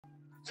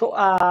So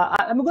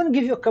I'm going to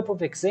give you a couple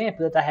of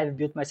examples that I have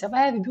built myself.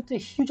 I have built a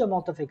huge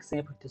amount of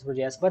examples in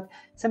TensorFlow.js, but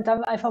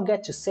sometimes I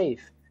forget to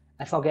save.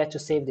 I forget to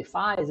save the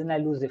files and I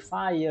lose the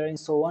file and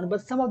so on.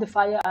 But some of the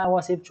file I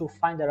was able to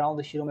find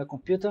around here on my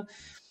computer.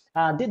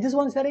 This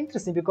one is very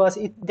interesting because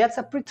that's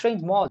a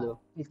pre-trained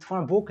model. It's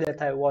from a book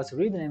that I was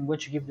reading. I'm going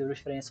to give the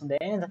reference on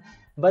the end.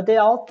 But the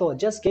author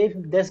just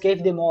gave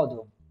the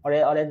model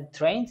already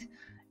trained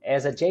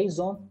as a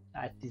JSON.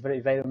 I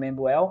very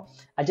remember well.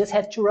 I just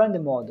have to run the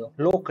model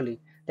locally.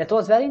 That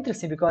was very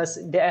interesting because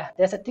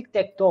there's a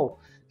tic-tac-toe.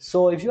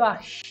 So if you are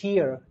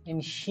here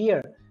and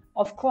here,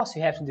 of course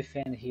you have to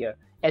defend here.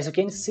 As you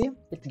can see,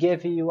 it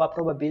gave you a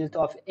probability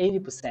of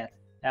 80%.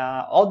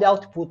 All the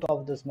output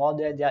of this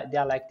model, they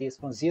are like this,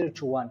 from 0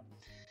 to 1.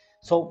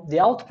 So the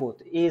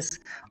output is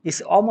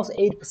almost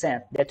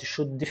 80% that you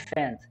should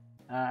defend.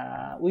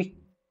 I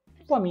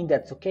mean,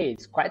 that's okay.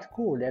 It's quite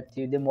cool that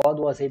the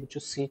model was able to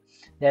see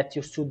that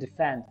you should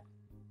defend.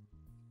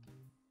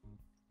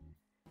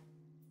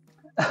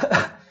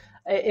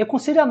 Eu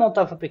consider amount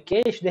of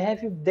application,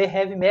 they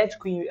have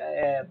magical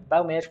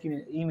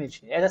biometric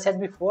image. As I said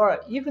before,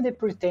 even the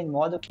pre-trained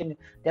model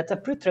that's a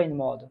pre-trained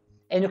model,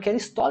 and you can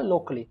install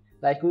locally,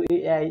 like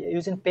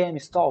using pm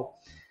install.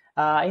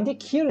 And the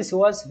accuracy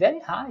was very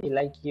high,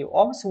 like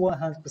almost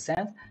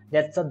 100%.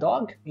 That's a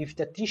dog with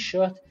the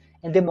t-shirt,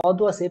 and the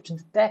model was able to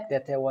detect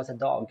that there was a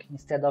dog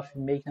instead of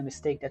making a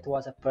mistake that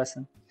was a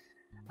person.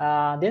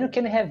 Then you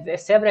can have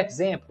several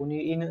examples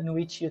in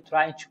which you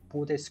try to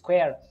put a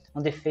square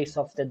on the face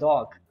of the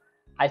dog.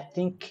 I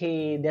think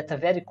that's a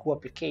very cool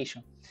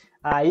application.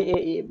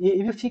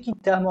 If you think in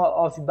terms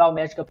of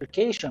biometric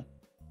application,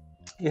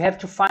 you have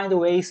to find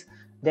ways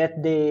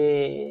that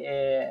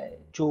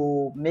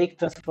to make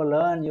transfer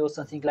learning or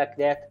something like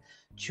that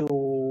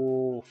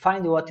to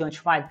find what you want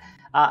to find.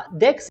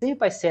 The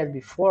example I said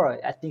before,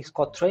 I think it's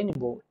called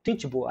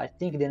Teachable. I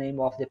think the name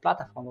of the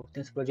platform of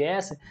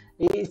TensorFlow.js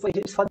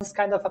is for this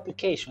kind of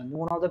application.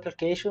 One of the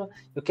application,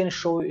 you can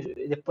show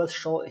the person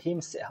show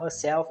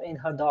herself and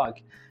her dog.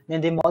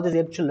 Then the model is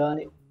able to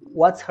learn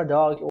what's her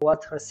dog or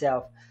what's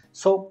herself.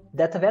 So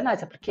that's a very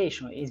nice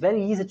application. It's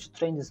very easy to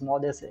train this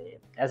model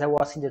as I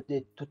was in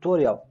the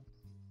tutorial.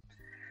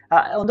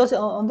 On this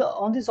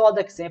other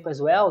example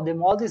as well, the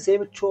model is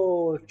able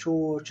to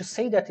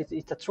say that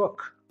it's a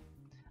truck.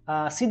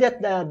 See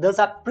that those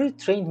are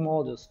pre-trained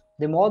models.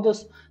 The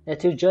models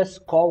that you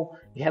just call,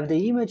 you have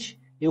the image,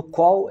 you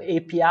call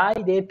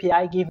API, the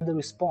API gives the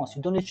response.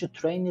 You don't need to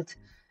train it.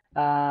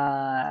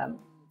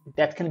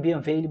 That can be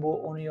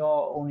available on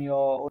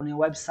your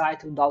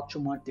website without too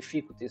much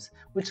difficulties,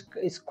 which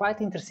is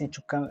quite interesting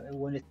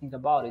when you think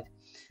about it.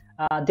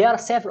 There are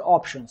several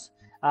options.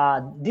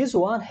 This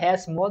one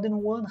has more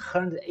than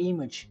 100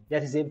 images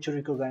that is able to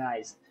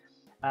recognize.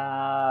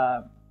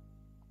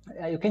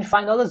 You can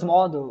find others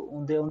model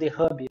on the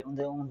hub, on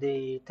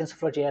the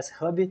TensorFlow.js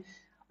hub,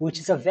 which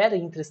is a very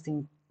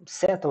interesting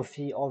set of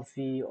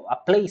a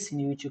place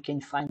in which you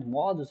can find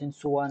models and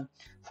so on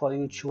for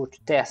you to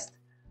test.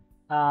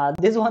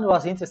 This one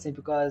was interesting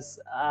because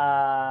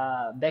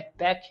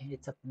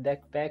it's a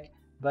backpack,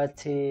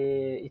 but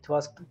it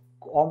was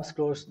almost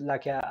close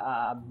like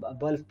a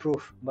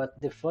bulletproof, but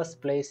the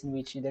first place in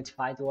which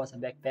identified was a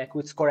backpack,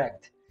 which is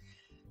correct.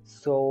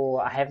 So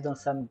I have done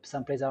some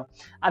plays around.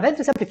 I've had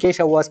this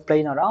application I was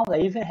playing around.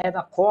 I even have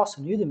a course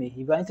on Udemy. If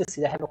you're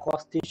interested, I have a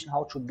course teaching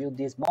how to build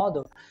this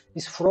model.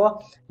 It's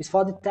for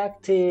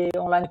detect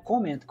online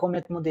comment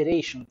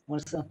moderation,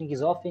 when something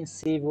is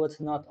offensive, what's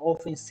not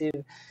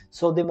offensive.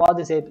 So the model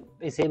is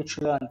able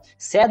to learn.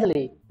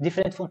 Sadly,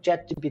 different from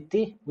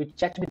ChatGPT, which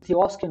ChatGPT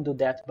also can do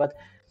that, but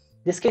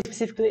this case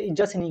specifically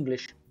just in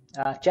English.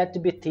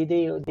 ChatGPT,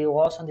 they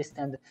also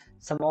understand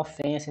some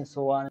offense and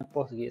so on in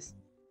Portuguese.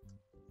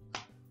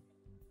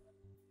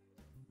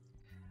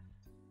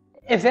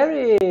 A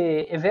very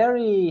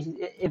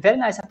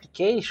nice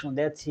application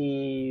that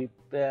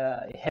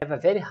have a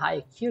very high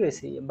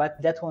accuracy, but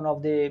that's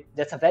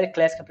a very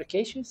classic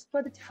application to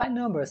identify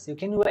numbers. You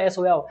can do as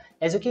well.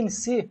 As you can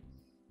see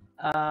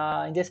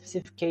in this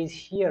specific case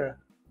here,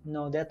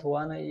 that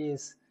one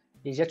is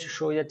just to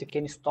show you that you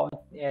can install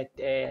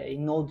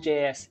in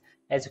Node.js.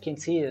 As you can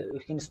see, you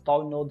can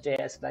install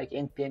Node.js like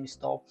npm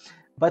install.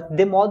 But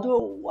the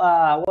model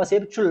was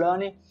able to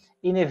learn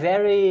in a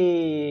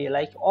very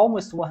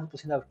almost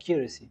 100% of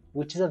accuracy,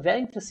 which is a very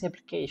interesting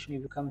application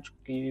if you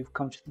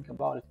come to think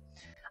about it.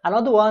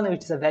 Another one,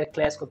 which is a very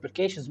classic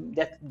application,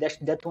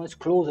 that one is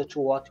closer to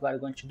what you are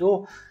going to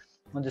do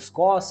on this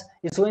course,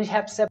 is when you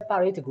have to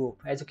separate a group.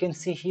 As you can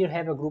see here,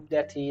 have a group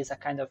that is a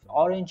kind of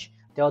orange,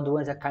 the other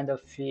one is a kind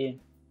of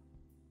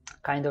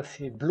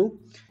blue,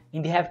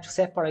 and they have to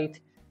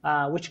separate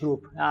which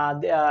group.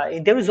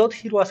 The result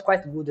here was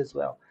quite good as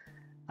well.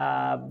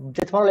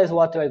 That's more or less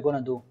what we're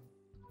gonna do.